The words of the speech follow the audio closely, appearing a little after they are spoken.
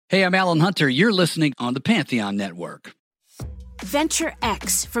Hey, I'm Alan Hunter. You're listening on the Pantheon Network. Venture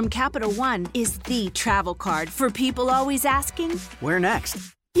X from Capital One is the travel card for people always asking, where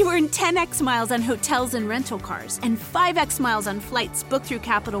next? You earn 10x miles on hotels and rental cars, and 5x miles on flights booked through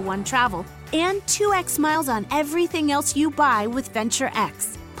Capital One Travel, and 2x miles on everything else you buy with Venture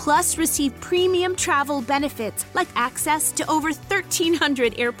X. Plus, receive premium travel benefits like access to over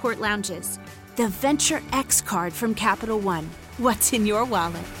 1,300 airport lounges. The Venture X card from Capital One. What's in your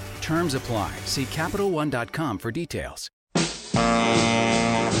wallet? Terms apply. See CapitalOne.com for details.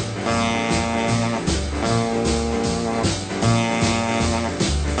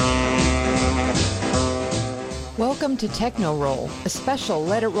 Welcome to Techno Roll, a special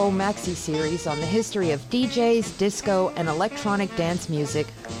Let It Roll maxi series on the history of DJs, disco, and electronic dance music,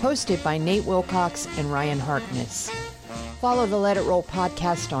 hosted by Nate Wilcox and Ryan Harkness. Follow the Let It Roll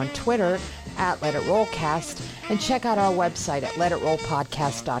podcast on Twitter at Let It Rollcast, and check out our website at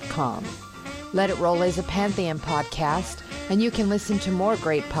letitrollpodcast.com. Let It Roll is a Pantheon podcast, and you can listen to more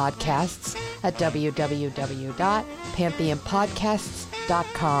great podcasts at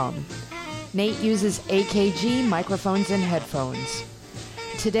www.pantheonpodcasts.com. Nate uses AKG microphones and headphones.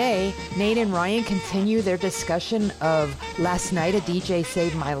 Today, Nate and Ryan continue their discussion of Last Night a DJ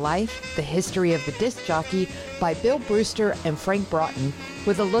Saved My Life, The History of the Disc Jockey by Bill Brewster and Frank Broughton,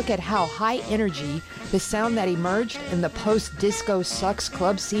 with a look at how high energy, the sound that emerged in the post-disco sucks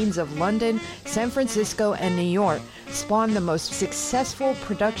club scenes of London, San Francisco, and New York, spawned the most successful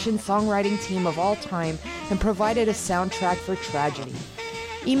production songwriting team of all time and provided a soundtrack for tragedy.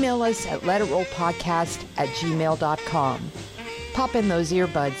 Email us at letitrollpodcast@gmail.com. Pop in those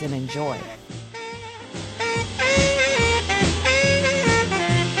earbuds and enjoy.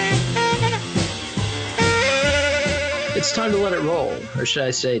 It's time to let it roll, or should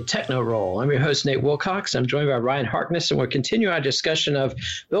I say techno roll. I'm your host, Nate Wilcox. I'm joined by Ryan Harkness, and we'll continue our discussion of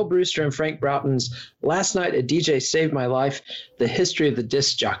Bill Brewster and Frank Broughton's Last Night a DJ Saved My Life, The History of the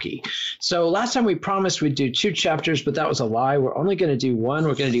Disc Jockey. So last time we promised we'd do 2 chapters, but that was a lie. We're only going to do 1.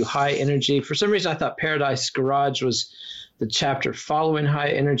 We're going to do High Energy. For some reason, I thought Paradise Garage was the chapter following High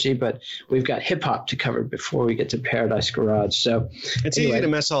Energy, but we've got hip hop to cover before we get to Paradise Garage. So it's easy to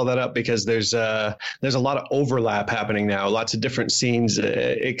mess all that up because there's a lot of overlap happening now, lots of different scenes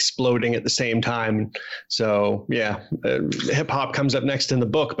exploding at the same time. So yeah, hip hop comes up next in the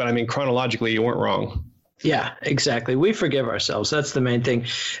book, but I mean, chronologically, you weren't wrong. Yeah, exactly. We forgive ourselves. That's the main thing.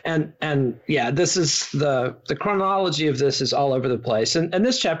 And yeah, this is the chronology of this is all over the place. And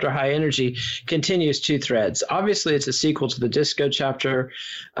this chapter, High Energy, continues 2 threads. Obviously, it's a sequel to the disco chapter.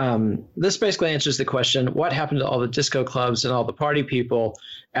 This basically answers the question, what happened to all the disco clubs and all the party people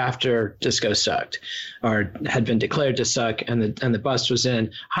after disco sucked or had been declared to suck and the bust was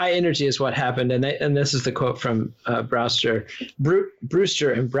in? High Energy is what happened. And this is the quote from Brewster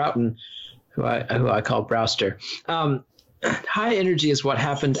and Broughton, who I call Brewster. High Energy is what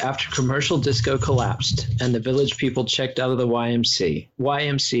happened after commercial disco collapsed and the village people checked out of the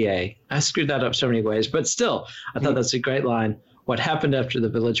YMCA. I screwed that up so many ways, but still, I thought that's a great line. What happened after the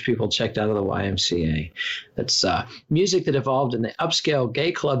village people checked out of the YMCA. That's music that evolved in the upscale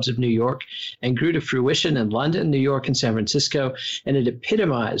gay clubs of New York and grew to fruition in London, New York, and San Francisco, and it's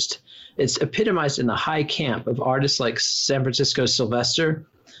epitomized in the high camp of artists like San Francisco Sylvester,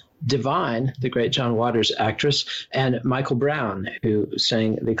 Divine, the great John Waters actress, and Michael Brown, who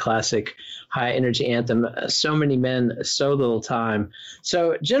sang the classic High Energy anthem, So Many Men, So Little Time.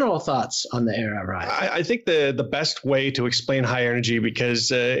 So general thoughts on the era, right? I think the best way to explain High Energy, because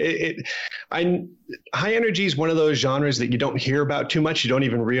High Energy is one of those genres that you don't hear about too much. You don't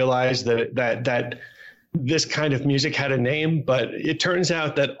even realize that this kind of music had a name, but it turns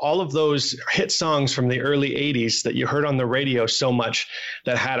out that all of those hit songs from the early 80s that you heard on the radio so much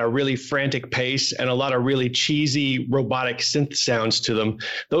that had a really frantic pace and a lot of really cheesy robotic synth sounds to them,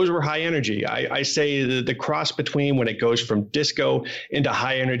 those were High Energy. I say the cross between when it goes from disco into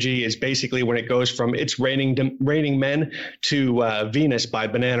High Energy is basically when it goes from It's Raining Men to Venus by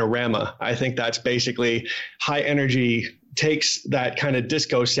Bananarama. I think that's basically High Energy takes that kind of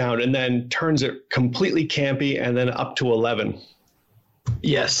disco sound and then turns it completely campy and then up to 11.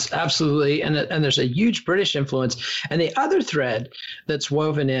 Yes, absolutely. And there's a huge British influence. And the other thread that's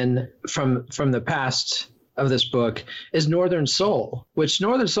woven in from the past of this book is Northern Soul, which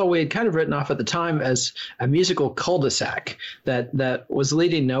Northern Soul we had kind of written off at the time as a musical cul-de-sac that was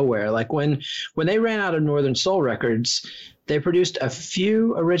leading nowhere. Like when they ran out of Northern Soul records, they produced a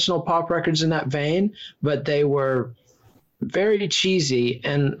few original pop records in that vein, but they were very cheesy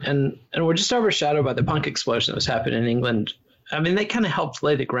and were just overshadowed by the punk explosion that was happening in England. I mean, they kind of helped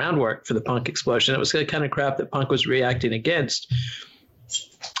lay the groundwork for the punk explosion. It was the kind of crap that punk was reacting against.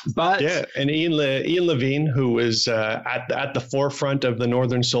 But yeah, and Ian Levine, who was at the forefront of the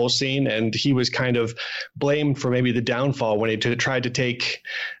Northern Soul scene, and he was kind of blamed for maybe the downfall when he tried to take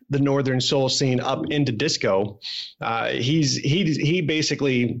the Northern Soul scene up into disco. He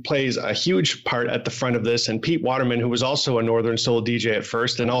basically plays a huge part at the front of this. And Pete Waterman, who was also a Northern Soul DJ at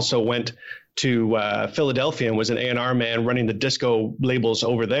first, and also went to Philadelphia and was an A&R man running the disco labels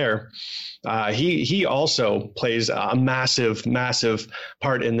over there. He also plays a massive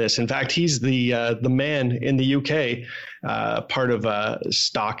part in this. In fact, he's the man in the UK, part of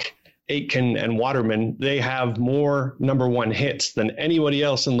Stock, Aitken, and Waterman. They have more #1 hits than anybody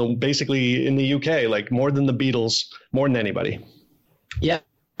else basically in the UK, like more than the Beatles, more than anybody. Yeah.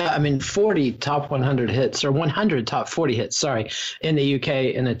 I mean, 40 top 100 hits, or 100 top 40 hits, sorry, in the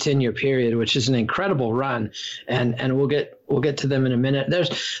UK in a 10-year period, which is an incredible run. And we'll get to them in a minute.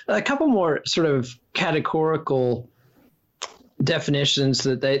 There's a couple more sort of categorical definitions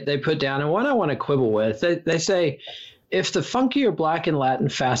that they put down, and one I want to quibble with. They say, if the funkier Black and Latin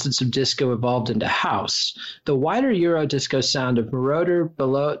facets of disco evolved into house, the wider Euro disco sound of Moroder,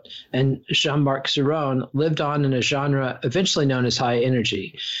 Belote, and Jean-Marc Zeron lived on in a genre eventually known as high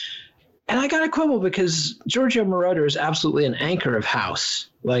energy. And I got to quibble because Giorgio Moroder is absolutely an anchor of house,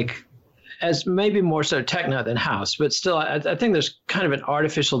 like as maybe more so techno than house, but still, I think there's kind of an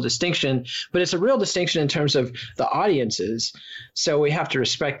artificial distinction, but it's a real distinction in terms of the audiences. So we have to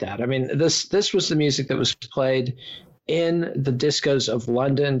respect that. I mean, this was the music that was played in the discos of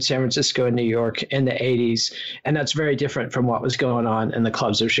London, San Francisco, and New York in the 80s. And that's very different from what was going on in the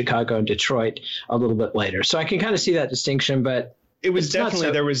clubs of Chicago and Detroit a little bit later. So I can kind of see that distinction, but there was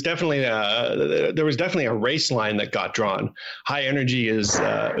definitely a race line that got drawn. High energy is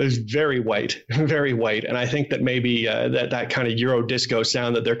very white, very white, and I think that maybe that kind of Euro disco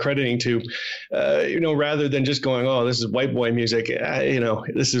sound that they're crediting to, rather than just going, oh, this is white boy music,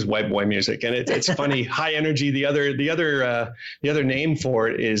 this is white boy music, and it's funny. High energy. The other name for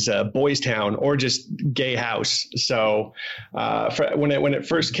it is Boys Town, or just gay house. So when it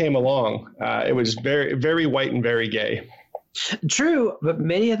first came along, it was very, very white and very gay. True, but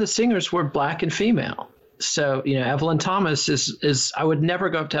many of the singers were Black and female. So, Evelyn Thomas is I would never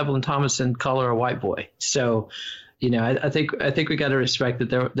go up to Evelyn Thomas and call her a white boy. So, I think we got to respect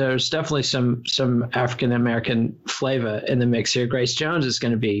that there's definitely some African American flavor in the mix here. Grace Jones is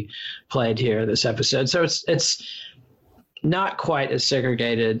going to be played here this episode. So it's not quite as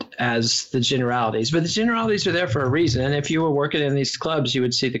segregated as the generalities, but the generalities are there for a reason. And if you were working in these clubs, you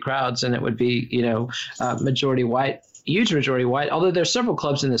would see the crowds and it would be, majority white. Huge majority white, although there's several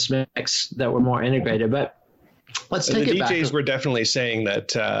clubs in this mix that were more integrated. But let's take it back. The DJs were definitely saying that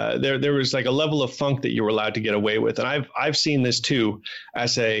there was like a level of funk that you were allowed to get away with, and I've seen this too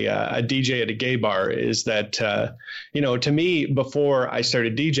as a DJ at a gay bar. Is that to me, before I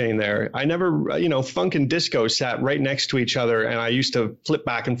started DJing there, I never funk and disco sat right next to each other, and I used to flip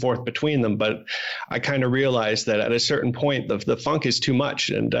back and forth between them. But I kind of realized that at a certain point, the funk is too much,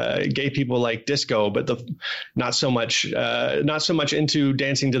 and gay people like disco, but not so much into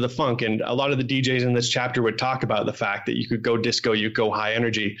dancing to the funk. And a lot of the DJs in this chapter would talk about the fact that you could go disco, you go high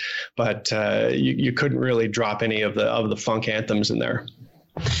energy, but you couldn't really drop any of the funk anthems in there.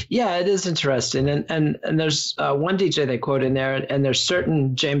 Yeah, it is interesting. And there's one DJ they quote in there, and there's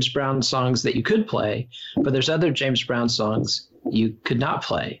certain James Brown songs that you could play, but there's other James Brown songs you could not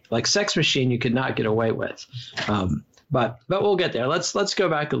play, like Sex Machine you could not get away with. But we'll get there. Let's go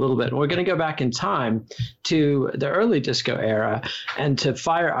back a little bit. We're going to go back in time to the early disco era and to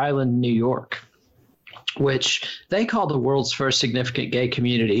Fire Island, New York, which they call the world's first significant gay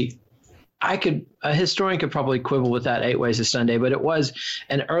community. A historian could probably quibble with that 8 Ways to Sunday, but it was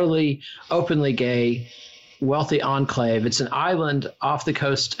an early, openly gay, wealthy enclave. It's an island off the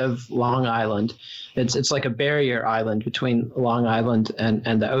coast of Long Island. It's like a barrier island between Long Island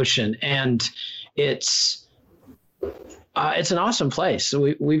and the ocean, and it's an awesome place. So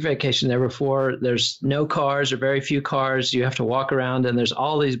we vacationed there before. There's no cars or very few cars. You have to walk around, and there's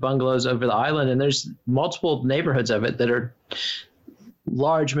all these bungalows over the island, and there's multiple neighborhoods of it that are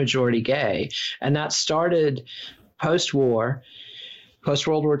large majority gay. And that started post-World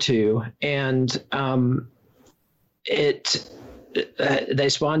War II, and they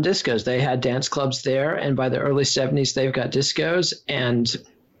spawned discos. They had dance clubs there, and by the early 70s, they've got discos. And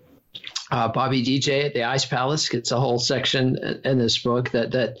Bobby DJ at the Ice Palace gets a whole section in this book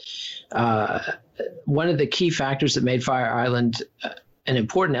that one of the key factors that made Fire Island an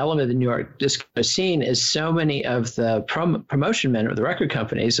important element of the New York disco scene is so many of the promotion men of the record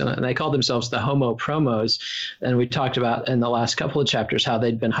companies, and they called themselves the homo promos. And we talked about in the last couple of chapters how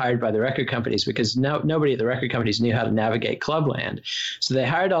they'd been hired by the record companies because nobody at the record companies knew how to navigate clubland. So they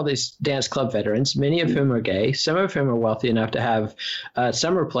hired all these dance club veterans, many of whom are gay, some of whom are wealthy enough to have a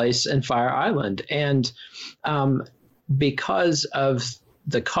summer place in Fire Island. And because of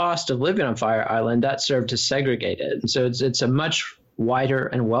the cost of living on Fire Island, that served to segregate it. And so it's a much wider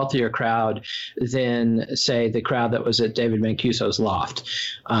and wealthier crowd than, say, the crowd that was at David Mancuso's loft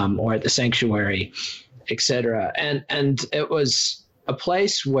or at the Sanctuary, et cetera. And it was a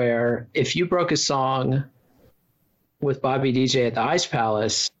place where if you broke a song with Bobby DJ at the Ice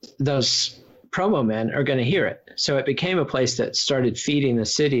Palace, those promo men are going to hear it. So it became a place that started feeding the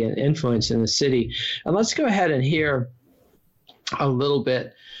city and influencing the city. And let's go ahead and hear a little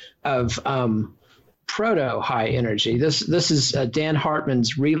bit of proto High Energy. This is Dan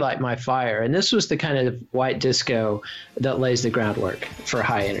Hartman's Relight My Fire. And this was the kind of white disco that lays the groundwork for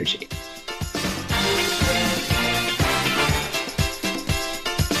High Energy.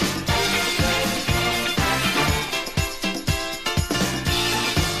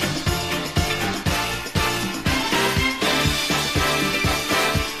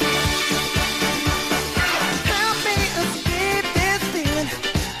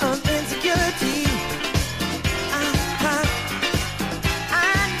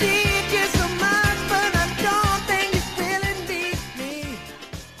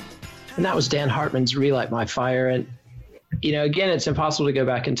 And that was Dan Hartman's Relight My Fire. And, you know, again, it's impossible to go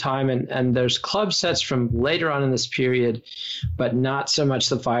back in time. And there's club sets from later on in this period, but not so much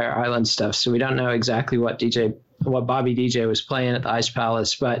the Fire Island stuff. So we don't know exactly what Bobby DJ was playing at the Ice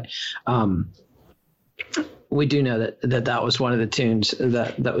Palace. But we do know that was one of the tunes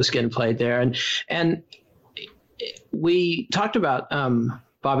that was getting played there. And we talked about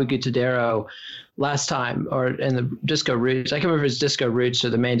Bobby Gutadero last time, or in the Disco Roots. I can't remember his Disco Roots or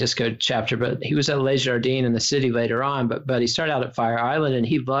the main disco chapter, but he was at Les Jardins in the city later on. But he started out at Fire Island, and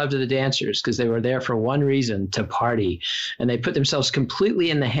he loved the dancers because they were there for one reason, to party. And they put themselves completely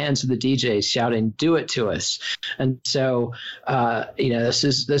in the hands of the DJs, shouting, "Do it to us." And so, this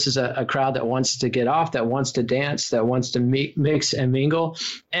is a crowd that wants to get off, that wants to dance, that wants to mix and mingle.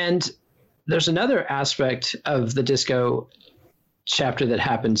 And there's another aspect of the disco chapter that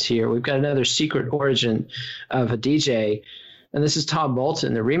happens here. We've got another secret origin of a DJ, and this is Tom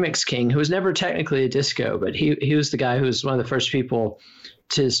Moulton, the remix king, who was never technically a disco, but he was the guy who was one of the first people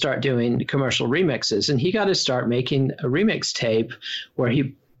to start doing commercial remixes. And he got to start making a remix tape where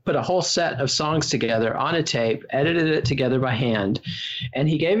he put a whole set of songs together on a tape, edited it together by hand, and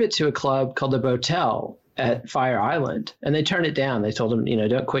he gave it to a club called the Botel at Fire Island, and they turned it down. They told him,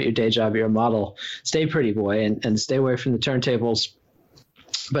 don't quit your day job. You're a model. Stay pretty, boy, and stay away from the turntables.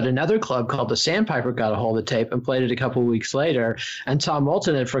 But another club called the Sandpiper got a hold of the tape and played it a couple of weeks later, and Tom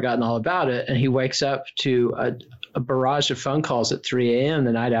Moulton had forgotten all about it, and he wakes up to a barrage of phone calls at 3 a.m.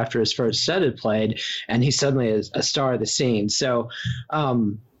 the night after his first set had played, and he suddenly is a star of the scene. So,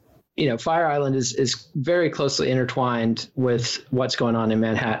 Fire Island is very closely intertwined with what's going on in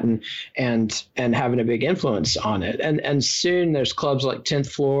Manhattan and having a big influence on it. And soon there's clubs like 10th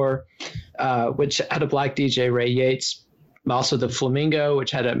Floor, which had a black DJ, Ray Yates. Also the Flamingo, which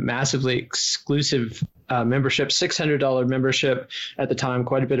had a massively exclusive membership, $600 membership at the time,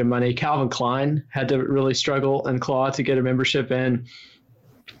 quite a bit of money. Calvin Klein had to really struggle and claw to get a membership in.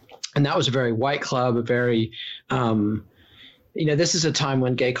 And that was a very white club, a very this is a time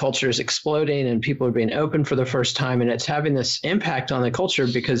when gay culture is exploding and people are being open for the first time, and it's having this impact on the culture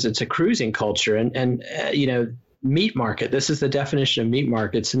because it's a cruising culture and meat market. This is the definition of meat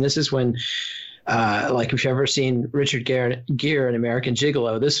markets. And this is when, if you've ever seen Richard Gere in American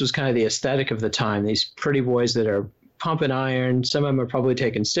Gigolo, this was kind of the aesthetic of the time. These pretty boys that are pumping iron. Some of them are probably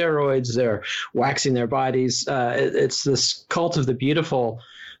taking steroids. They're waxing their bodies. It's this cult of the beautiful,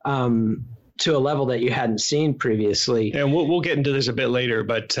 to a level that you hadn't seen previously. And we'll get into this a bit later,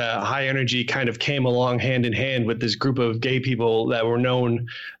 but High Energy kind of came along hand in hand with this group of gay people that were known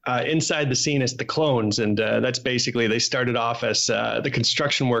inside the scene as the Clones. And that's basically, they started off as the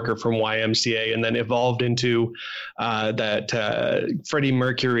construction worker from YMCA and then evolved into that Freddie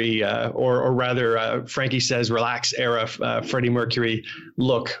Mercury, or rather Frankie Says Relax era Freddie Mercury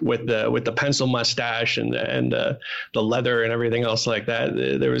look with the pencil mustache and the leather and everything else like that.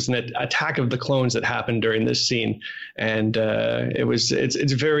 There was an attack of the Clones that happened during this scene, and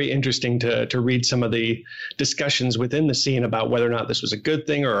it's very interesting to read some of the discussions within the scene about whether or not this was a good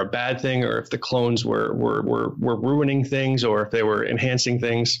thing or a bad thing, or if the Clones were ruining things or if they were enhancing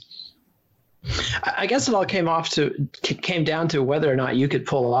things. I guess it all came down to whether or not you could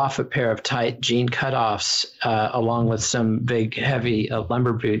pull off a pair of tight jean cutoffs along with some big heavy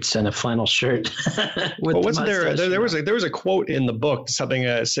lumber boots and a flannel shirt. Well, wasn't there was a quote in the book,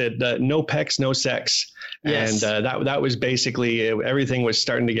 something said no pecs, no sex. Yes. And that was basically everything was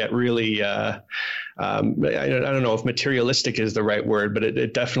starting to get really I don't know if materialistic is the right word, but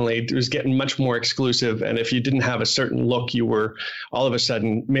it definitely was getting much more exclusive. And if you didn't have a certain look, you were all of a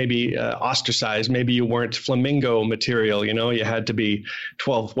sudden maybe ostracized. Maybe you weren't flamingo material. You had to be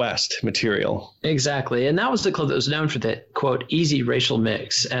 12 West material. Exactly. And that was the club that was known for the, quote, easy racial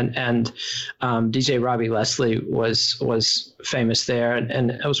mix. And DJ Robbie Leslie was famous there.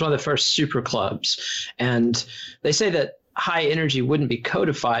 And it was one of the first super clubs. And they say that high energy wouldn't be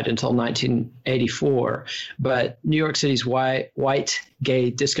codified until 1984, but New York City's white gay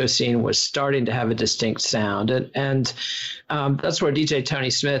disco scene was starting to have a distinct sound. And that's where DJ Tony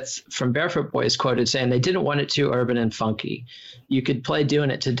Smith from Barefoot Boys quoted saying they didn't want it too urban and funky. You could play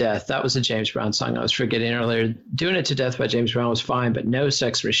Doing It to Death. That was a James Brown song I was forgetting earlier. Doing It to Death by James Brown was fine, but no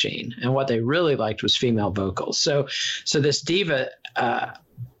Sex Machine. And what they really liked was female vocals. So this diva,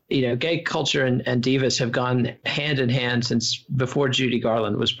 gay culture and divas have gone hand in hand since before Judy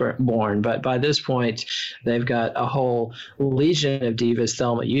Garland was born. But by this point, they've got a whole legion of divas: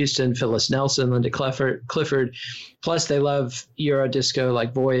 Thelma Houston, Phyllis Nelson, Linda Clifford. Plus, they love Euro disco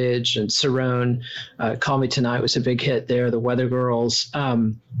like Voyage and Cerrone. Call Me Tonight was a big hit there. The Weather Girls.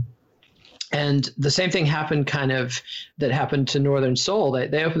 And the same thing happened to Northern Soul.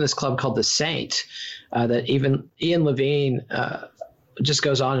 They opened this club called The Saint that even Ian Levine just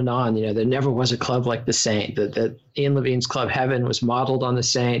goes on and on. There never was a club like The Saint. That Ian Levine's club Heaven was modeled on The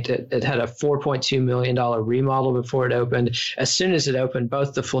Saint. It had a $4.2 million remodel before it opened. As soon as it opened,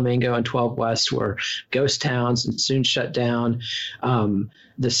 both the Flamingo and 12 West were ghost towns and soon shut down.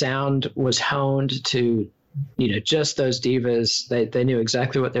 The sound was honed to just those divas. They knew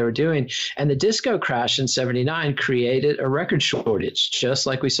exactly what they were doing. And the disco crash in 79 created a record shortage, just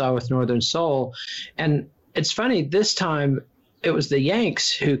like we saw with Northern Soul. And it's funny, this time it was the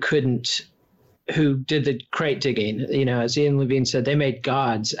Yanks who did the crate digging. As Ian Levine said, they made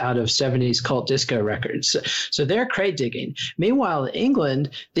gods out of 70s cult disco records. So they're crate digging. Meanwhile, in England,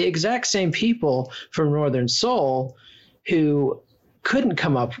 the exact same people from Northern Soul who couldn't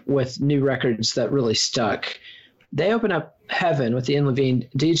come up with new records that really stuck, they open up Heaven with Ian Levine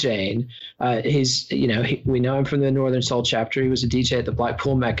DJing. We know him from the Northern Soul chapter. He was a DJ at the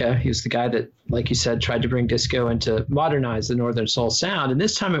Blackpool Mecca. He was the guy that, like you said, tried to bring disco and to modernize the Northern Soul sound. And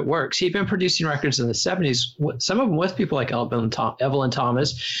this time it works. He'd been producing records in the 70s, some of them with people like Evelyn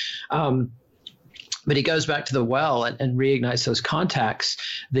Thomas. But he goes back to the well and reignites those contacts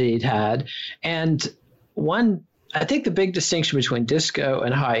that he'd had. And I think the big distinction between disco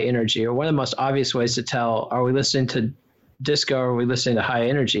and high energy, or one of the most obvious ways to tell, are we listening to disco or are we listening to high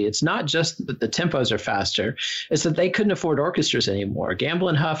energy? It's not just that the tempos are faster, it's that they couldn't afford orchestras anymore. Gamble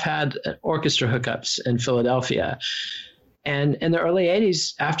and Huff had orchestra hookups in Philadelphia. And in the early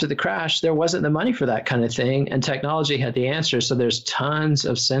 80s, after the crash, there wasn't the money for that kind of thing, and technology had the answer. So there's tons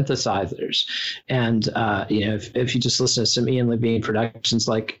of synthesizers. And, if you just listen to some Ian Levine productions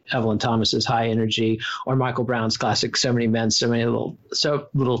like Evelyn Thomas's High Energy or Michael Brown's classic So Many Men, So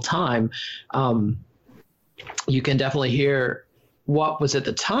Little Time, you can definitely hear what was at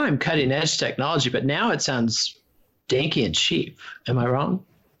the time cutting edge technology, but now it sounds dinky and cheap. Am I wrong?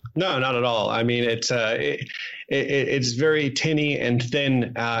 No, not at all. I mean, it's very tinny and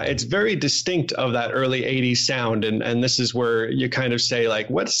thin. It's very distinct of that early 80s sound. And this is where you kind of say, like,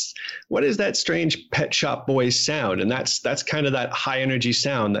 what is that strange Pet Shop Boys sound? And that's kind of that high energy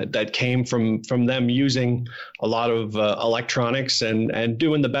sound that came from them using a lot of electronics and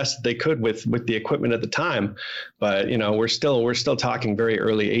doing the best that they could with the equipment at the time. But, we're still talking very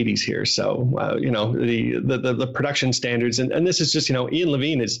early 80s here. So, the production standards and this is just, Ian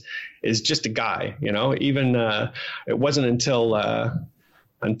Levine is just a guy, even it wasn't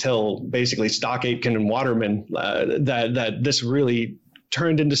until basically Stock Aitken and Waterman that this really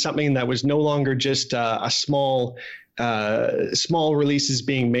turned into something that was no longer just a small releases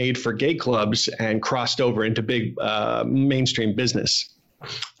being made for gay clubs and crossed over into big mainstream business.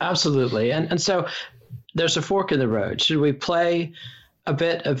 Absolutely. And so there's a fork in the road. Should we play a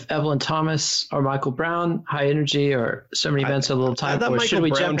bit of Evelyn Thomas or Michael Brown, High Energy, or So Many Men, So Little Time? That Michael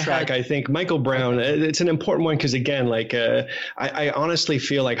Brown track, I think Michael Brown, it's an important one because, again, I honestly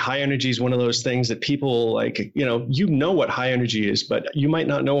feel like High Energy is one of those things that people what High Energy is, but you might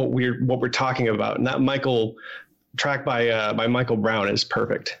not know what we're talking about. And that Michael track by Michael Brown is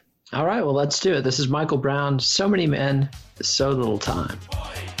perfect. All right, well, let's do it. This is Michael Brown, So Many Men, So Little Time.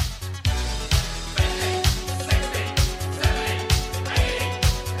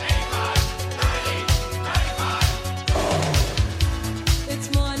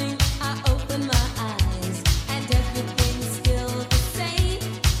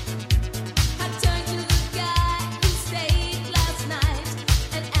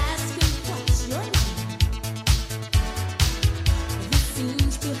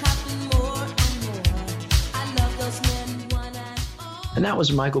 And that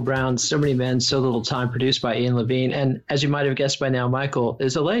was Michael Brown's So Many Men, So Little Time, produced by Ian Levine. And as you might have guessed by now, Michael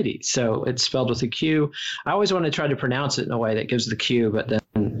is a lady. So it's spelled with a Q. I always want to try to pronounce it in a way that gives the Q, but then...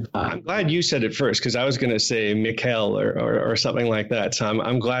 I'm glad you said it first, because I was going to say Mikkel or something like that. So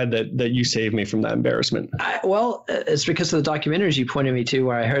I'm glad that you saved me from that embarrassment. Well, it's because of the documentaries you pointed me to,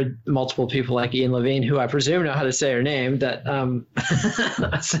 where I heard multiple people like Ian Levine, who I presume know how to say her name, that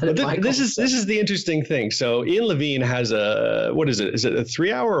this is the interesting thing. So Ian Levine has what is it? Is it a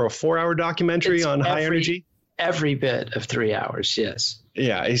 3-hour or a 4-hour documentary on high energy? Every bit of 3 hours, yes.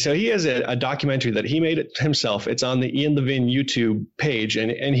 Yeah, so he has a documentary that he made it himself. It's on the Ian Levine YouTube page,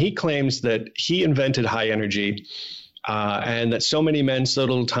 and he claims that he invented high energy, and that So Many Men, So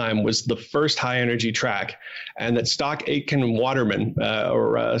Little Time was the first high energy track, and that Stock Aitken Waterman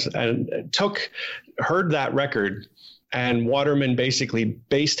heard that record. And Waterman basically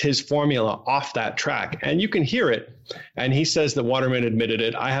based his formula off that track. And you can hear it. And he says that Waterman admitted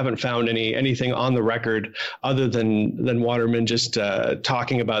it. I haven't found anything on the record other than Waterman just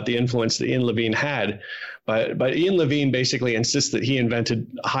talking about the influence that Ian Levine had. But Ian Levine basically insists that he invented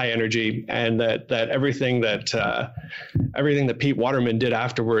high energy, and that everything that Pete Waterman did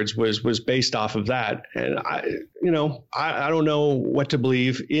afterwards was based off of that. And I don't know what to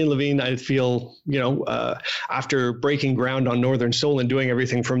believe. Ian Levine, I feel, after breaking ground on Northern Soul and doing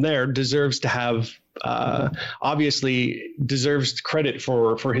everything from there, deserves to have obviously deserves credit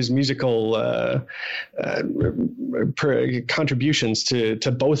for his musical contributions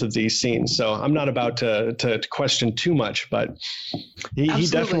to both of these scenes. So I'm not about to question too much, but he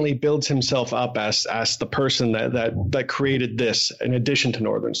definitely builds himself up as the person that created this in addition to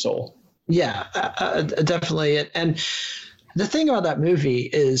Northern Soul. Yeah, definitely. And the thing about that movie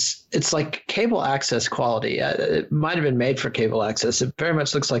is it's like cable access quality. It might have been made for cable access. It very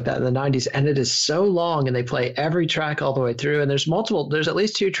much looks like that in the 90s. And it is so long, and they play every track all the way through. And there's at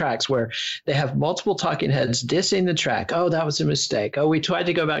least 2 tracks where they have multiple talking heads dissing the track. Oh, that was a mistake. Oh, we tried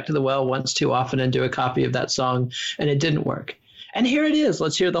to go back to the well once too often and do a copy of that song, and it didn't work. And here it is.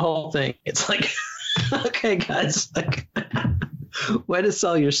 Let's hear the whole thing. It's like, okay, guys, like, way to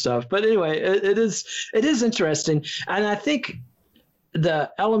sell your stuff. But anyway, it is interesting. And I think the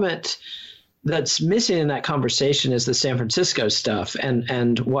element that's missing in that conversation is the San Francisco stuff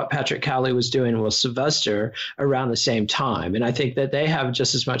and what Patrick Cowley was doing with Sylvester around the same time. And I think that they have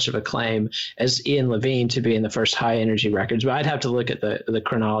just as much of a claim as Ian Levine to be in the first high energy records. But I'd have to look at the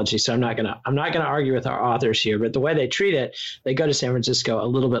chronology. So I'm not gonna argue with our authors here, but the way they treat it, they go to San Francisco a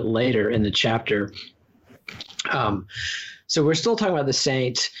little bit later in the chapter. So we're still talking about the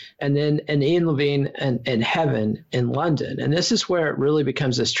Saint, and Ian Levine and Heaven in London. And this is where it really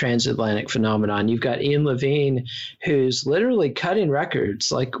becomes this transatlantic phenomenon. You've got Ian Levine, who's literally cutting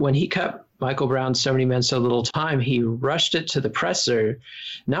records. Like when he cut Michael Brown's So Many Men, So Little Time, he rushed it to the presser,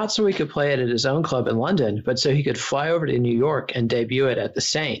 not so he could play it at his own club in London, but so he could fly over to New York and debut it at the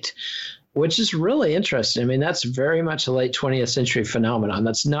Saint, which is really interesting. I mean, that's very much a late 20th century phenomenon.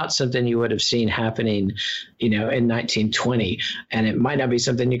 That's not something you would have seen happening, in 1920, and it might not be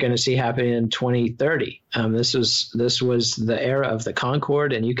something you're going to see happening in 2030. This was the era of the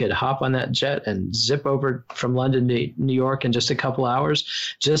Concorde, and you could hop on that jet and zip over from London to New York in just a couple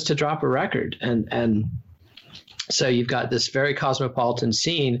hours just to drop a record. And so you've got this very cosmopolitan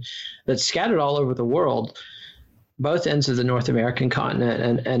scene that's scattered all over the world, both ends of the North American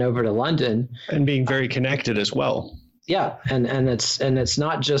continent and over to London, and being very connected as well. Yeah, and it's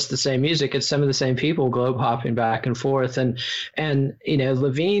not just the same music; it's some of the same people globe hopping back and forth. And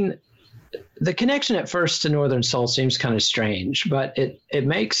Levine, the connection at first to Northern Soul seems kind of strange, but it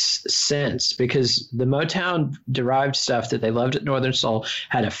makes sense because the Motown derived stuff that they loved at Northern Soul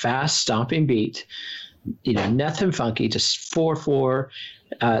had a fast stomping beat, nothing funky, just 4/4.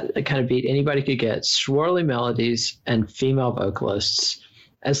 The kind of beat anybody could get, swirly melodies and female vocalists.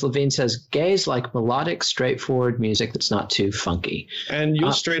 As Levine says, gaze like melodic, straightforward music that's not too funky. And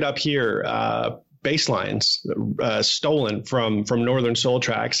you'll straight up hear bass lines stolen from Northern Soul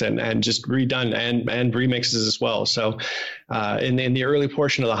tracks and just redone and remixes as well. So in the early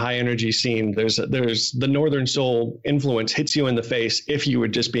portion of the high energy scene, there's the Northern Soul influence hits you in the face if you were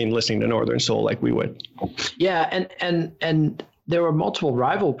just been listening to Northern Soul like we would. Yeah, and there were multiple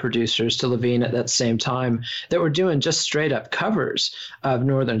rival producers to Levine at that same time that were doing just straight up covers of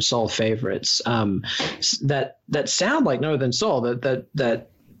Northern Soul favorites that sound like Northern Soul, that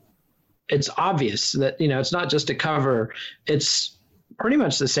it's obvious that, it's not just a cover. It's pretty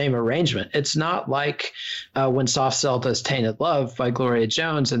much the same arrangement. It's not like when Soft Cell does Tainted Love by Gloria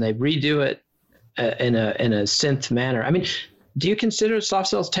Jones and they redo it in a synth manner. I mean, Do you consider Soft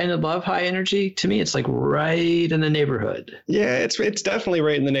Cells Tainted Love high energy? To me, it's like right in the neighborhood. Yeah, it's definitely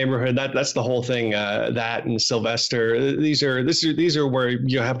right in the neighborhood. That's the whole thing. That and Sylvester, these are where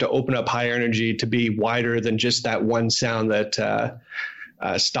you have to open up high energy to be wider than just that one sound that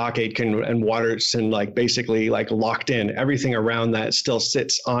Stock Aitken and Waterson like basically like locked in. Everything around that still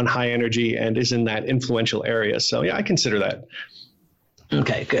sits on high energy and is in that influential area. So yeah, I consider that.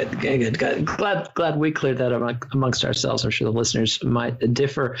 Okay, good. Glad we cleared that up amongst ourselves. I'm sure the listeners might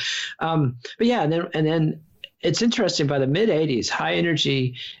differ. But yeah, and then it's interesting. By the mid '80s, high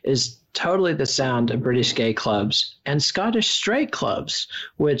energy is totally the sound of British gay clubs and Scottish straight clubs,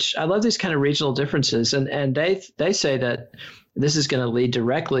 which I love these kind of regional differences. And they say that this is going to lead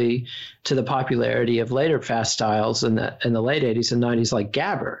directly to the popularity of later fast styles in the late '80s and '90s, like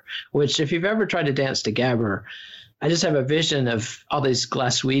Gabber. Which, if you've ever tried to dance to Gabber, I just have a vision of all these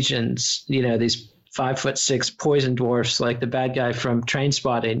Glaswegians, these 5'6" poison dwarfs, like the bad guy from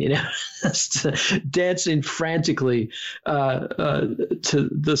Trainspotting, dancing frantically to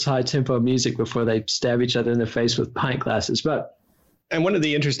this high tempo music before they stab each other in the face with pint glasses. And one of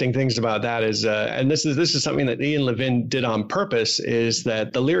the interesting things about that is, and this is something that Ian Levin did on purpose, is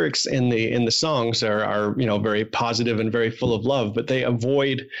that the lyrics in the songs are very positive and very full of love, but they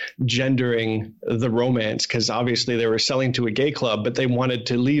avoid gendering the romance because obviously they were selling to a gay club, but they wanted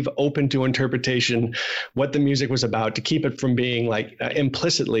to leave open to interpretation what the music was about to keep it from being like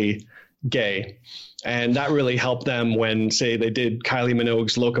implicitly gay. And that really helped them when, say, they did Kylie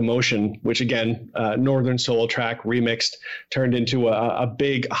Minogue's Locomotion, which again, Northern Soul track remixed, turned into a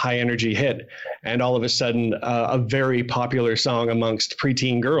big high energy hit. And all of a sudden, a very popular song amongst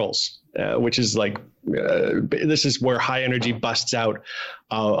preteen girls, which is like, this is where high energy busts out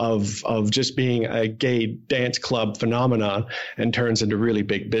of just being a gay dance club phenomenon and turns into really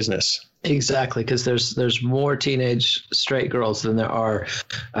big business. Exactly, because there's more teenage straight girls than there are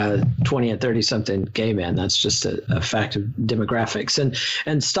 20 and 30 something gay men. That's just a fact of demographics.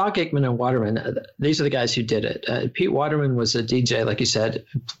 And Stock Aitken and Waterman, these are the guys who did it. Pete Waterman was a DJ, like you said,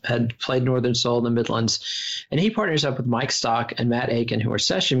 had played Northern Soul in the Midlands, and he partners up with Mike Stock and Matt Aitken, who are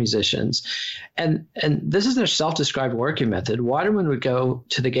session musicians. And this is their self-described working method. Waterman would go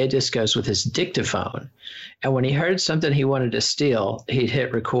to the gay discos with his dictaphone, and when he heard something he wanted to steal, he'd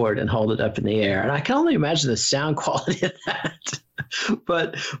hit record and hold it up in the air. And I can only imagine the sound quality of that.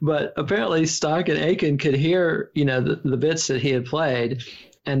 but apparently Stock and Aitken could hear, the bits that he had played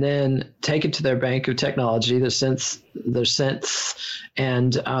and then take it to their bank of technology, their synths,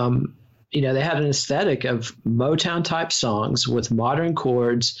 and they had an aesthetic of Motown type songs with modern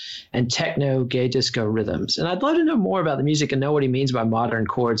chords and techno gay disco rhythms. And I'd love to know more about the music and know what he means by modern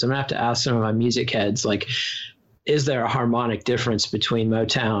chords. I'm gonna have to ask some of my music heads, like, is there a harmonic difference between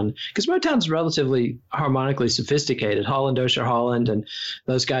Motown? Because Motown's relatively harmonically sophisticated. Holland, Ocher Holland, and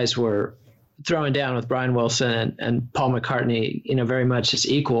those guys were throwing down with Brian Wilson and Paul McCartney, very much as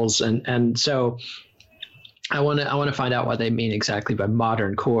equals. And so I want to find out what they mean exactly by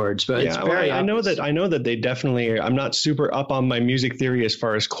modern chords, but it's very I know that they definitely, I'm not super up on my music theory as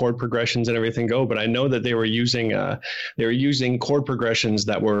far as chord progressions and everything go, but I know that they were using chord progressions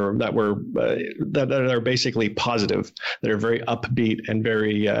that are basically positive, that are very upbeat and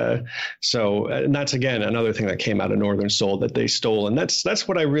very and that's again another thing that came out of Northern Soul that they stole, and that's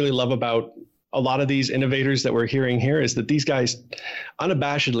what I really love about a lot of these innovators that we're hearing here, is that these guys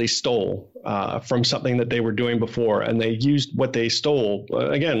unabashedly stole from something that they were doing before, and they used what they stole.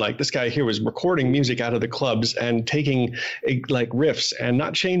 Again, like this guy here was recording music out of the clubs and taking like riffs and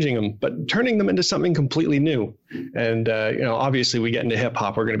not changing them, but turning them into something completely new. And obviously we get into hip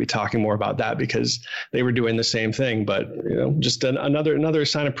hop, we're going to be talking more about that because they were doing the same thing. But just another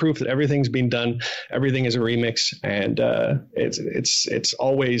sign of proof that everything's been done, everything is a remix, and it's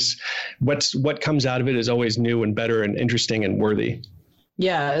always what comes out of it is always new and better and interesting and worthy.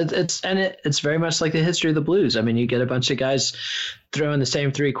 Yeah, it's very much like the history of the blues. I mean, you get a bunch of guys throwing the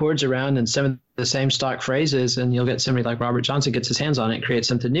same three chords around and some of the same stock phrases, and you'll get somebody like Robert Johnson gets his hands on it and creates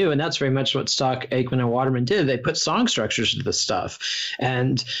something new. And that's very much what Stock, Aitken, and Waterman did. They put song structures to the stuff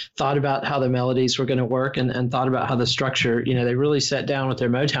and thought about how the melodies were going to work and thought about how the structure, they really sat down with their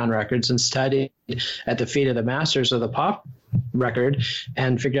Motown records and studied at the feet of the masters of the pop record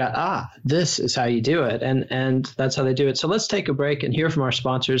and figured out, this is how you do it. And that's how they do it. So let's take a break and hear from our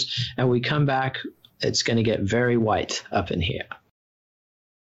sponsors. And we come back, it's going to get very white up in here.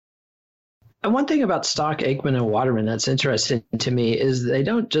 And one thing about Stock, Aitken, and Waterman that's interesting to me is they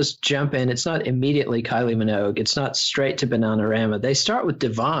don't just jump in. It's not immediately Kylie Minogue. It's not straight to Bananarama. They start with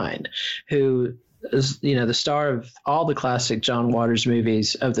Divine, who is, the star of all the classic John Waters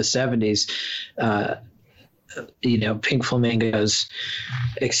movies of the 70s. Pink Flamingos,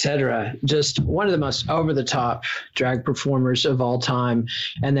 etc. Just one of the most over-the-top drag performers of all time.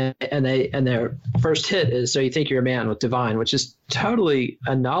 And their first hit is "So You Think You're a Man" with Divine, which is totally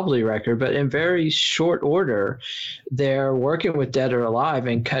a novelty record, but in very short order, they're working with Dead or Alive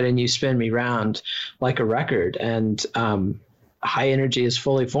and cutting "You Spin Me Round" like a record. And High Energy is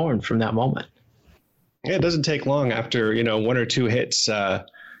fully formed from that moment. Yeah, it doesn't take long after, one or two hits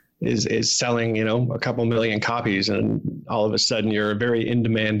is selling, a couple million copies, and all of a sudden you're a very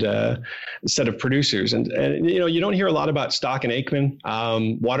in-demand set of producers. And you don't hear a lot about Stock and Aikman.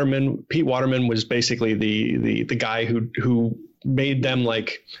 Pete Waterman was basically the guy who made them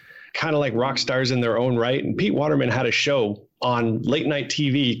kind of like rock stars in their own right. And Pete Waterman had a show on late night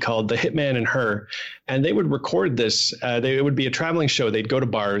TV called The Hitman and Her, and they would record this. It would be a traveling show. They'd go to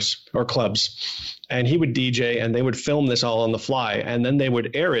bars or clubs, and he would DJ, and they would film this all on the fly, and then they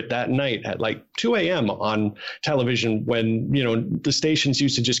would air it that night at 2 a.m. on television when, the stations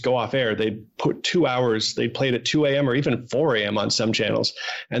used to just go off air. They'd put 2 hours, they played at 2 a.m. or even 4 a.m. on some channels,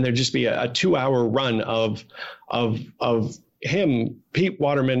 and there'd just be a 2-hour run of him, Pete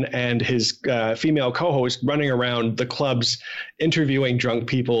Waterman, and his female co-host running around the clubs, interviewing drunk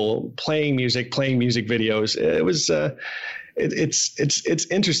people, playing music videos. It was it's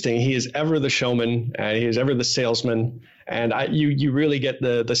interesting. He is ever the showman, and he is ever the salesman. And you really get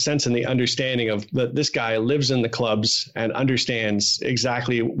the sense and the understanding of that this guy lives in the clubs and understands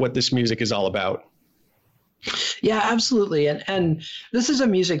exactly what this music is all about. Yeah, absolutely. And this is a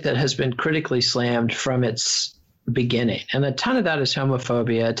music that has been critically slammed from its beginning. And a ton of that is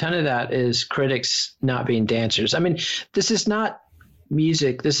homophobia. A ton of that is critics not being dancers. I mean, this is not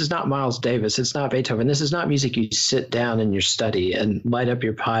music. This is not Miles Davis. It's not Beethoven. This is not music you sit down in your study and light up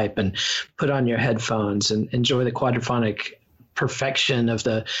your pipe and put on your headphones and enjoy the quadraphonic perfection of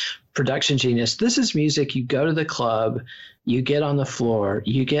the production genius. This is music you go to the club, you get on the floor,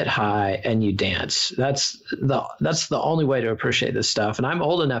 you get high, and you dance. That's the only way to appreciate this stuff. And I'm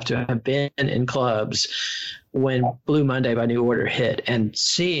old enough to have been in clubs when Blue Monday by New Order hit and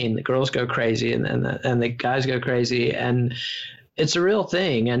seeing the girls go crazy and the guys go crazy, and it's a real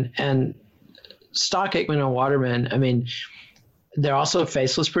thing. And Stock, Aikman, and Waterman, I mean, they're also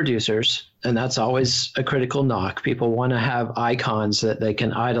faceless producers, and that's always a critical knock. People want to have icons that they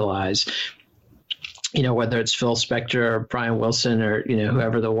can idolize, whether it's Phil Spector or Brian Wilson or,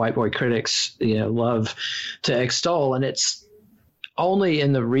 whoever the white boy critics, love to extol. And it's only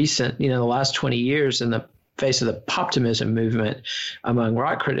in the recent, the last 20 years in the face of the poptimism movement among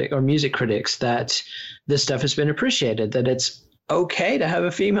rock critics or music critics that this stuff has been appreciated, that it's okay to have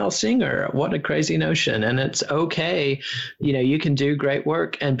a female singer. What a crazy notion. And it's okay. You can do great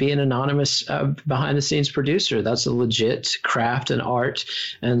work and be an anonymous behind the scenes producer. That's a legit craft and art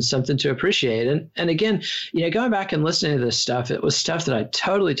and something to appreciate. And again, going back and listening to this stuff, it was stuff that I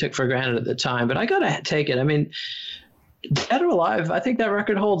totally took for granted at the time, but I got to take it. I mean, Dead or Alive, I think that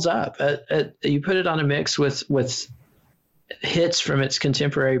record holds up. You put it on a mix with hits from its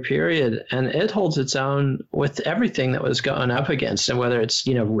contemporary period, and it holds its own with everything that was going up against, and whether it's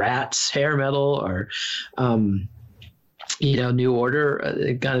Rats hair metal or New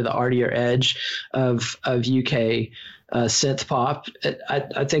Order, kind of the artier edge of UK synth pop.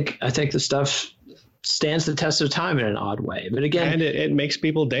 I think the stuff stands the test of time in an odd way, but again, and it makes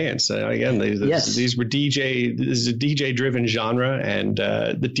people dance. These were this is a DJ driven genre, and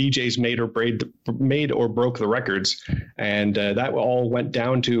the DJs made or broke the records, and that all went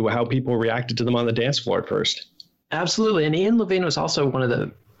down to how people reacted to them on the dance floor at first. Absolutely. And Ian Levine was also one of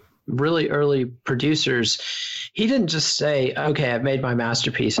the really early producers. He didn't just say, okay, I've made my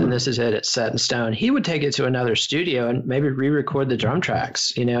masterpiece and this is it, it's set in stone. He would take it to another studio and maybe re-record the drum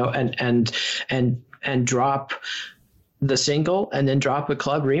tracks, and drop the single and then drop a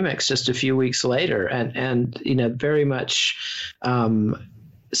club remix just a few weeks later. And very much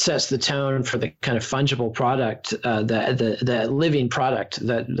sets the tone for the kind of fungible product, the living product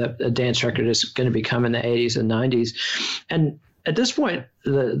that a dance record is going to become in the 80s and 90s. And at this point,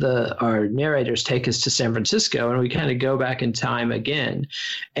 our narrators take us to San Francisco, and we kind of go back in time again.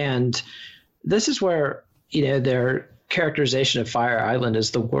 And this is where, their characterization of Fire Island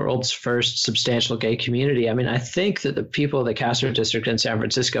as the world's first substantial gay community. I mean, I think that the people of the Castro District in San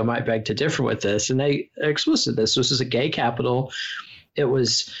Francisco might beg to differ with this, and they explicit this. This is a gay capital.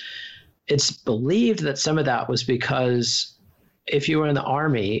 It's believed that some of that was because if you were in the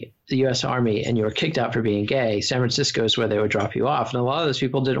Army, the U.S. Army, and you were kicked out for being gay, San Francisco is where they would drop you off. And a lot of those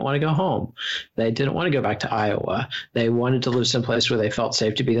people didn't want to go home. They didn't want to go back to Iowa. They wanted to live someplace where they felt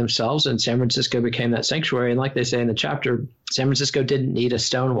safe to be themselves. And San Francisco became that sanctuary. And like they say in the chapter, San Francisco didn't need a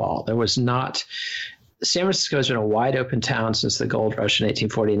stone wall. There was not San Francisco has been a wide open town since the gold rush in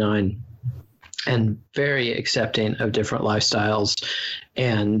 1849, and very accepting of different lifestyles,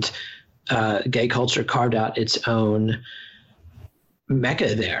 and gay culture carved out its own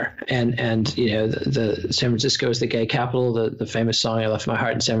mecca there. And you know, the San Francisco is the gay capital. The famous song "I Left My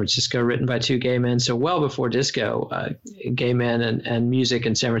Heart in San Francisco," written by two gay men. So well before disco, gay men and music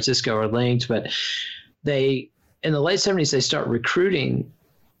in San Francisco are linked. But in the late 70s, they start recruiting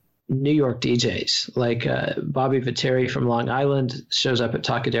New York DJs, like Bobby Viteri from Long Island shows up at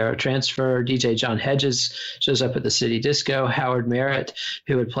Takadero Transfer. DJ John Hedges shows up at the City Disco. Howard Merritt,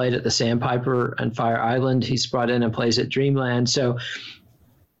 who had played at the Sandpiper and Fire Island, he's brought in and plays at Dreamland. So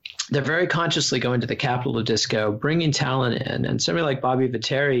they're very consciously going to the capital of disco, bringing talent in. And somebody like Bobby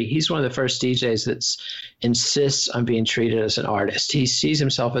Viteri, he's one of the first DJs that insists on being treated as an artist. He sees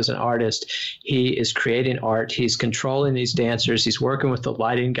himself as an artist. He is creating art. He's controlling these dancers. He's working with the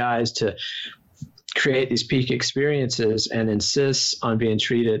lighting guys to create these peak experiences and insists on being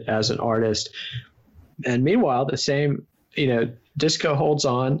treated as an artist. And meanwhile, the same, you know, disco holds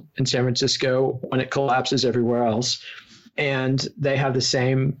on in San Francisco when it collapses everywhere else. And they have the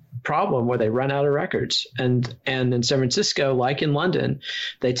same problem where they run out of records. And in San Francisco, like in London,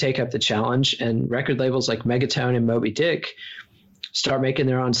 they take up the challenge, and record labels like Megatone and Moby Dick start making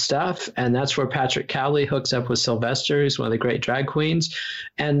their own stuff. And that's where Patrick Cowley hooks up with Sylvester, who's one of the great drag queens,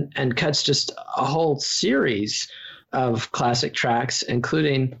 and cuts just a whole series of classic tracks,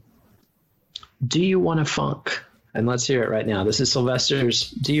 including Do You Wanna Funk? And let's hear it right now. This is Sylvester's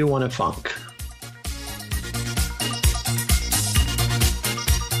Do You Wanna Funk?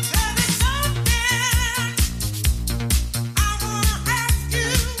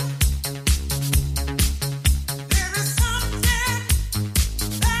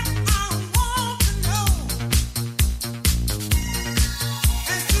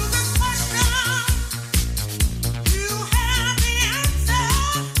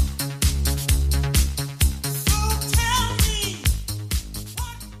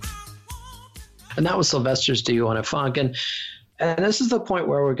 And that was Sylvester's Do You Wanna Funk? And this is the point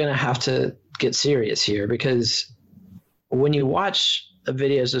where we're going to have to get serious here, because when you watch the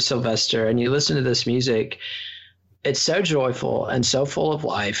videos of Sylvester and you listen to this music, it's so joyful and so full of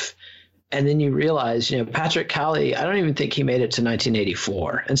life. And then you realize, you know, Patrick Cowley, I don't even think he made it to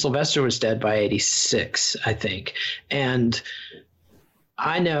 1984. And Sylvester was dead by 86, I think. And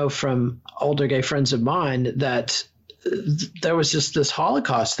I know from older gay friends of mine that there was just this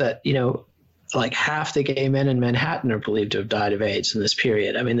Holocaust that, you know, like half the gay men in Manhattan are believed to have died of AIDS in this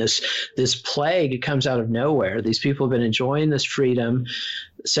period. I mean, this plague comes out of nowhere. These people have been enjoying this freedom,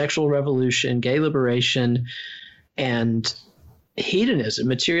 sexual revolution, gay liberation, and hedonism,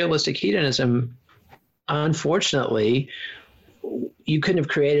 materialistic hedonism. Unfortunately, you couldn't have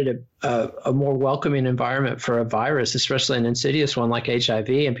created a more welcoming environment for a virus, especially an insidious one like HIV,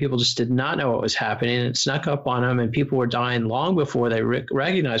 and people just did not know what was happening, and it snuck up on them, and people were dying long before they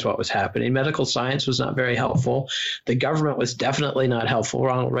recognized what was happening. Medical science was not very helpful. The government was definitely not helpful.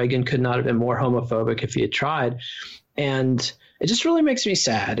 Ronald Reagan could not have been more homophobic if he had tried. And it just really makes me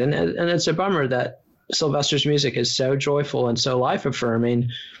sad, and it's a bummer that Sylvester's music is so joyful and so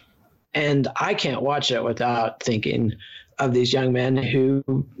life-affirming, and I can't watch it without thinking of these young men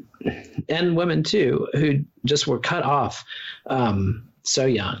who, and women too, who just were cut off so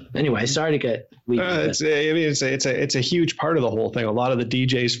young. Anyway, sorry to get weak. It's a huge part of the whole thing. A lot of the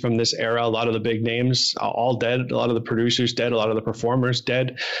DJs from this era, a lot of the big names, all dead. A lot of the producers dead. A lot of the performers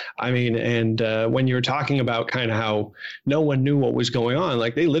dead. I mean, and when you were talking about kind of how no one knew what was going on,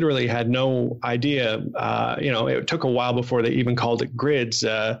 like they literally had no idea. You know, it took a while before they even called it grids.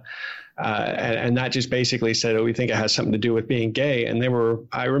 And that just basically said, oh, we think it has something to do with being gay. And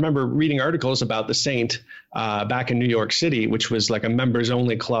I remember reading articles about the Saint back in New York City, which was like a members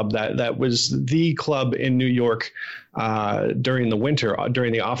only club that was the club in New York during the winter,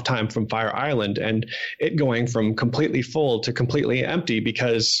 during the off time from Fire Island, and it going from completely full to completely empty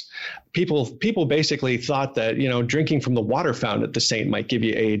because people basically thought that, you know, drinking from the water fountain at the Saint might give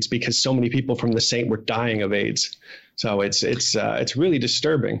you AIDS because so many people from the Saint were dying of AIDS. So it's really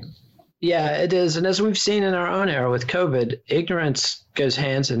disturbing. Yeah, it is. And as we've seen in our own era with COVID, ignorance goes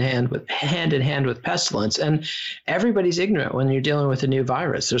hand in hand with pestilence. And everybody's ignorant when you're dealing with a new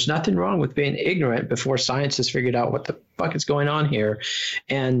virus. There's nothing wrong with being ignorant before science has figured out what the fuck is going on here.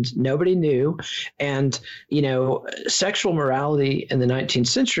 And nobody knew. And, you know, sexual morality in the 19th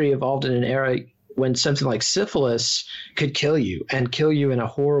century evolved in an era when something like syphilis could kill you, and kill you in a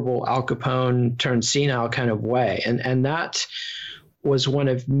horrible Al Capone turned senile kind of way. And that was one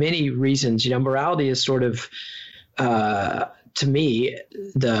of many reasons. You know, morality is sort of to me,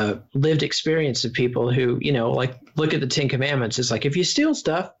 the lived experience of people who, like look at the 10 Commandments, it's like, if you steal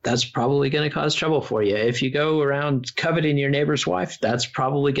stuff, that's probably going to cause trouble for you. If you go around coveting your neighbor's wife, that's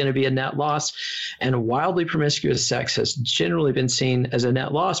probably going to be a net loss. And wildly promiscuous sex has generally been seen as a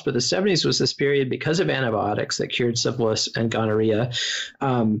net loss. But the 70s was this period because of antibiotics that cured syphilis and gonorrhea.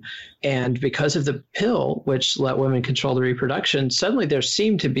 And because of the pill, which let women control the reproduction, suddenly there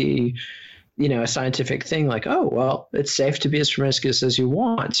seemed to be a scientific thing like, oh, well, it's safe to be as promiscuous as you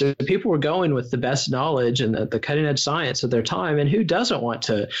want. So people were going with the best knowledge and the cutting edge science of their time. And who doesn't want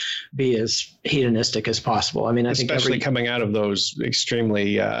to be as hedonistic as possible? I mean, I think especially coming out of those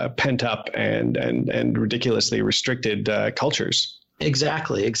extremely pent up and ridiculously restricted cultures.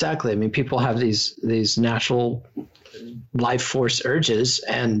 Exactly. I mean, people have these natural life force urges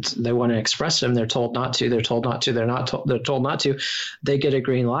and they want to express them. They're told not to. They're told not to. They're told not to. They get a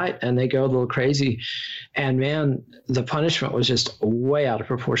green light and they go a little crazy. And man, the punishment was just way out of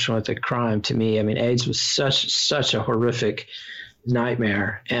proportion with the crime to me. I mean, AIDS was such a horrific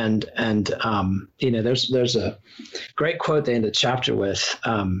nightmare. And there's a great quote they end the chapter with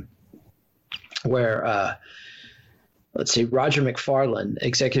where let's see, Roger McFarland,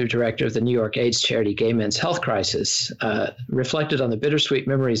 executive director of the New York AIDS charity Gay Men's Health Crisis, reflected on the bittersweet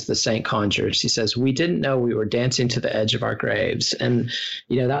memories the saint conjures. He says, "We didn't know we were dancing to the edge of our graves." And,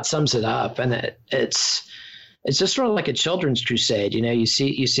 that sums it up. And it's just sort of like a children's crusade. You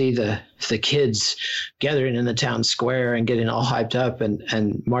see the kids gathering in the town square and getting all hyped up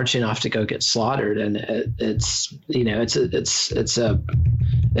and marching off to go get slaughtered. And it's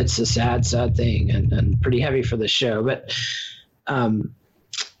a sad thing and pretty heavy for the show. But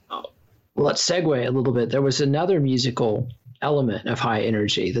let's segue a little bit. There was another musical element of high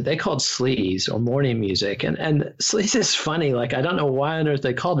energy that they called sleaze or morning music. And sleaze is funny. Like, I don't know why on earth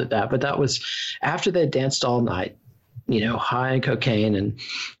they called it that, but that was after they danced all night, high on cocaine and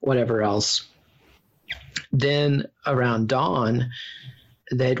whatever else. Then around dawn,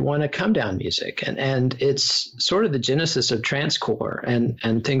 they'd want to come down music. And it's sort of the genesis of transcore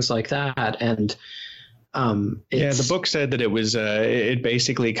and things like that. And the book said that it was it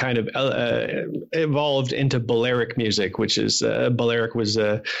basically kind of evolved into Balearic music, which is Balearic was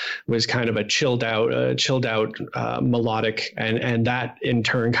kind of a chilled out melodic, and that in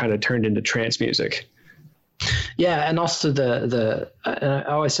turn kind of turned into trance music. Yeah, and also the I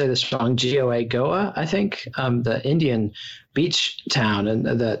always say this wrong, Goa, I think, the Indian beach town, and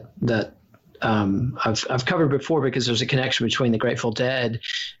that I've covered before because there's a connection between the Grateful Dead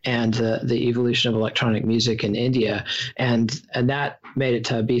and the evolution of electronic music in India, and that made it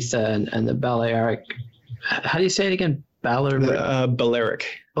to Ibiza and the Balearic. How do you say it again? Balearic.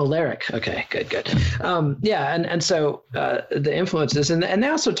 Balearic. Okay, good. And so the influences, and they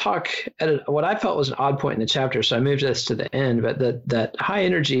also talk at what I felt was an odd point in the chapter, so I moved this to the end, but that high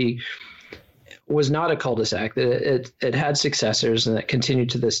energy was not a cul-de-sac. It had successors, and it continued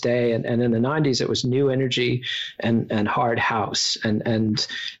to this day. And in the 90s, it was new energy and hard house. And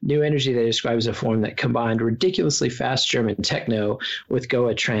new energy they describe as a form that combined ridiculously fast German techno with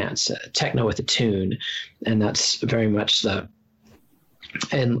Goa trance, techno with a tune. And that's very much the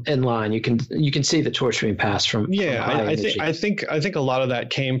in line. You can see the torch being passed from. Yeah, I think a lot of that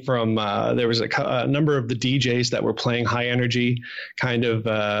came from there was a number of the DJs that were playing high energy. Kind of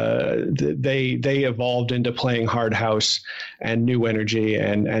they evolved into playing hard house and new energy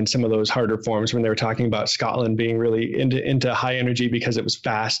and some of those harder forms when they were talking about Scotland being really into high energy because it was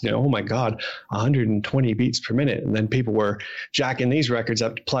fast. Oh my God, 120 beats per minute, and then people were jacking these records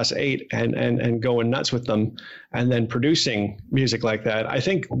up to +8 and going nuts with them, and then producing music like that. I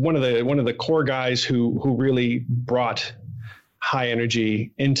think one of the core guys who really brought high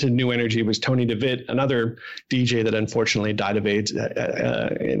energy into new energy was Tony DeVitt, another DJ that unfortunately died of AIDS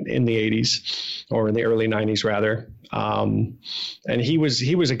in the 80s, or in the early 90s rather. And he was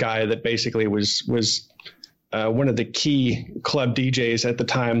a guy that basically was one of the key club DJs at the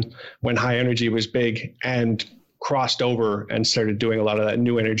time when high energy was big, and crossed over and started doing a lot of that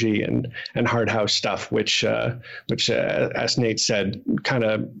new energy and hard house stuff, which as Nate said, kind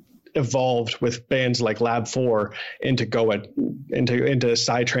of evolved with bands like Lab 4 into Goa, into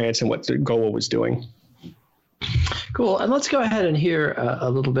psytrance and what Goa was doing. Cool. And let's go ahead and hear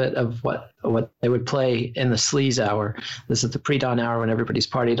a little bit of what they would play in the sleaze hour. This is the pre-dawn hour when everybody's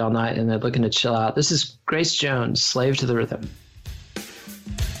partied all night and they're looking to chill out. This is Grace Jones, Slave to the Rhythm.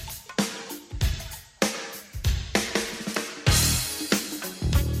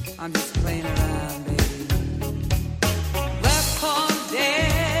 I'm just playing around, baby. Work all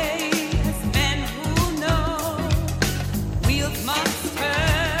day, men who know wheels must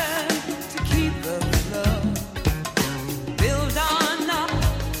turn to keep the flow. Build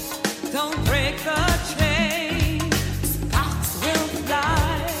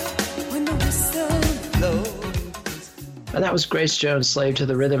And that was Grace Jones, Slave to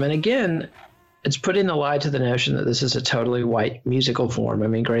the Rhythm. And again, it's putting the lie to the notion that this is a totally white musical form. I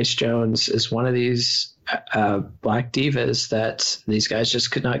mean, Grace Jones is one of these black divas that these guys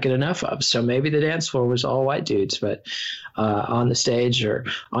just could not get enough of. So maybe the dance floor was all white dudes, but on the stage or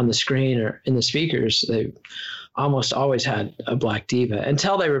on the screen or in the speakers, they almost always had a black diva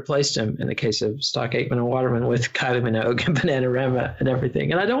until they replaced him, in the case of Stock Aitken and Waterman, with Kylie Minogue and Bananarama and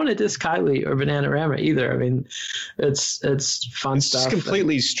everything. And I don't want to diss Kylie or Bananarama either. I mean, it's fun stuff. It's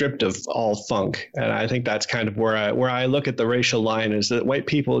completely stripped of all funk. And I think that's kind of where I look at the racial line, is that white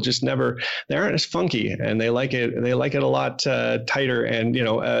people just they aren't as funky, and they like it a lot tighter and,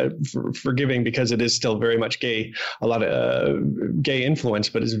 forgiving, because it is still very much gay, a lot of gay influence,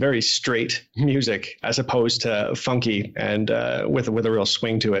 but it's very straight music as opposed to funky and with a real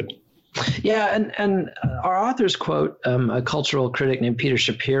swing to it. Yeah, and our authors quote a cultural critic named Peter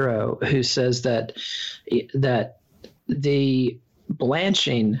Shapiro, who says that the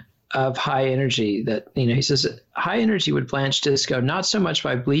blanching of high energy, that he says high energy would blanch disco not so much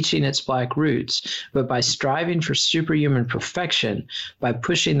by bleaching its black roots, but by striving for superhuman perfection, by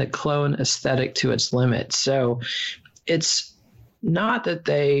pushing the clone aesthetic to its limit. So it's not that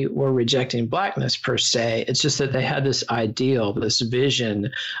they were rejecting blackness per se. It's just that they had this ideal, this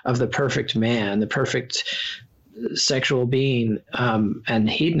vision of the perfect man, the perfect sexual being, and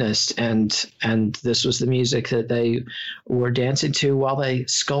hedonist, and this was the music that they were dancing to while they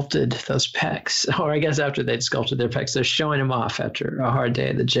sculpted those pecs, or I guess after they'd sculpted their pecs, they're showing them off after a hard day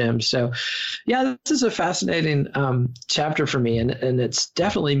at the gym. So yeah, this is a fascinating chapter for me, and it's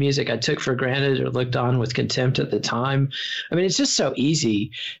definitely music I took for granted or looked on with contempt at the time. I mean, it's just so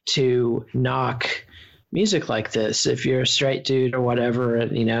easy to knock music like this if you're a straight dude or whatever,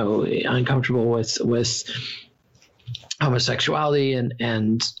 and uncomfortable with homosexuality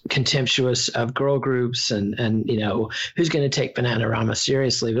and contemptuous of girl groups and who's going to take Bananarama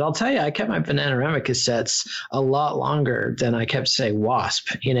seriously. But I'll tell you, I kept my Bananarama cassettes a lot longer than I kept, say,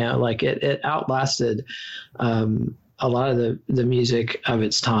 Wasp. It outlasted a lot of the music of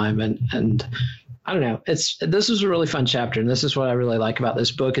its time. And I don't know, this was a really fun chapter. And this is what I really like about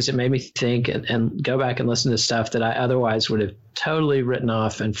this book, is it made me think and go back and listen to stuff that I otherwise would have totally written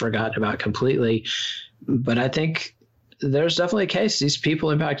off and forgotten about completely. But I think there's definitely a case. These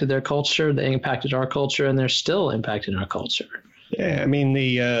people impacted their culture, they impacted our culture, and they're still impacting our culture. Yeah, I mean,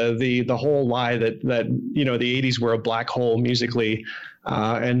 the whole lie that the 80s were a black hole musically,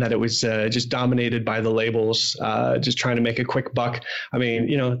 and that it was just dominated by the labels, just trying to make a quick buck. I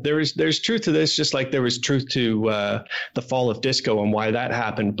mean, there's truth to this, just like there was truth to the fall of disco and why that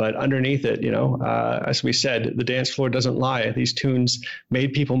happened. But underneath it, as we said, the dance floor doesn't lie. These tunes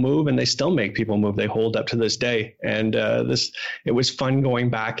made people move, and they still make people move. They hold up to this day. And it was fun going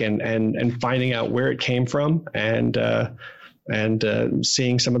back and finding out where it came from, and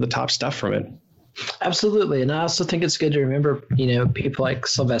seeing some of the top stuff from it. Absolutely. And I also think it's good to remember, people like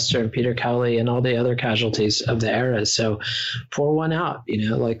Sylvester and Peter Cowley and all the other casualties of the era. So pour one out,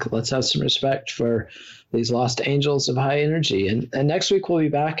 let's have some respect for these lost angels of high energy. And next week we'll be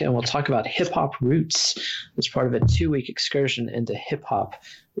back and we'll talk about hip hop roots as part of a 2-week excursion into hip hop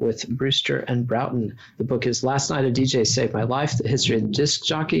with Brewster and Broughton. The book is Last Night a DJ Saved My Life, The History of the Disc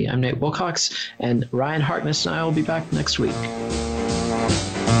Jockey. I'm Nate Wilcox, and Ryan Harkness and I will be back next week.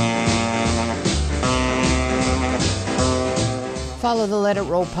 Follow the Let It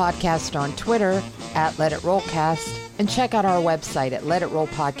Roll podcast on Twitter at Let It Rollcast, and check out our website at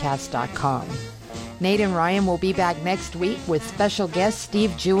letitrollpodcast.com. Nate and Ryan will be back next week with special guest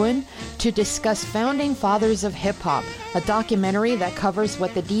Steve Jewin to discuss Founding Fathers of Hip Hop, a documentary that covers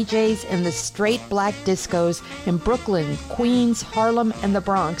what the DJs in the straight black discos in Brooklyn, Queens, Harlem, and the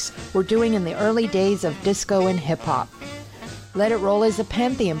Bronx were doing in the early days of disco and hip hop. Let It Roll is a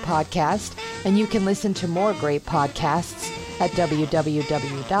Pantheon podcast, and you can listen to more great podcasts at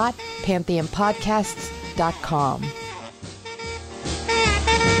www.pantheonpodcasts.com.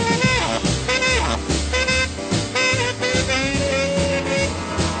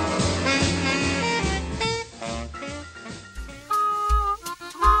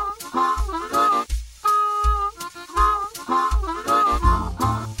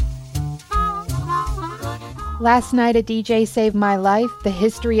 Last Night a DJ Saved My Life, The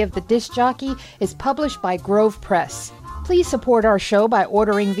History of the Disc Jockey is published by Grove Press. Please support our show by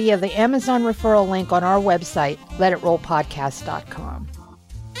ordering via the Amazon referral link on our website, letitrollpodcast.com.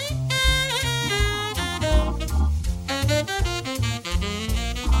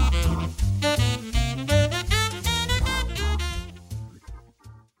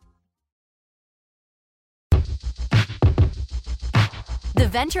 The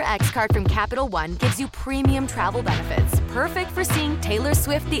Venture X card from Capital One gives you premium travel benefits, perfect for seeing Taylor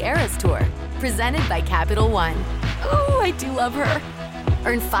Swift The Eras Tour. Presented by Capital One. Ooh, I do love her.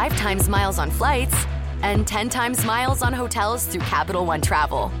 Earn 5 times miles on flights and 10 times miles on hotels through Capital One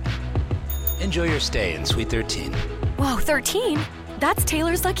Travel. Enjoy your stay in Suite 13. Whoa, 13? That's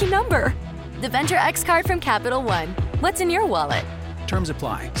Taylor's lucky number. The Venture X card from Capital One. What's in your wallet? Terms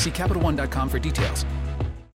apply. See CapitalOne.com for details.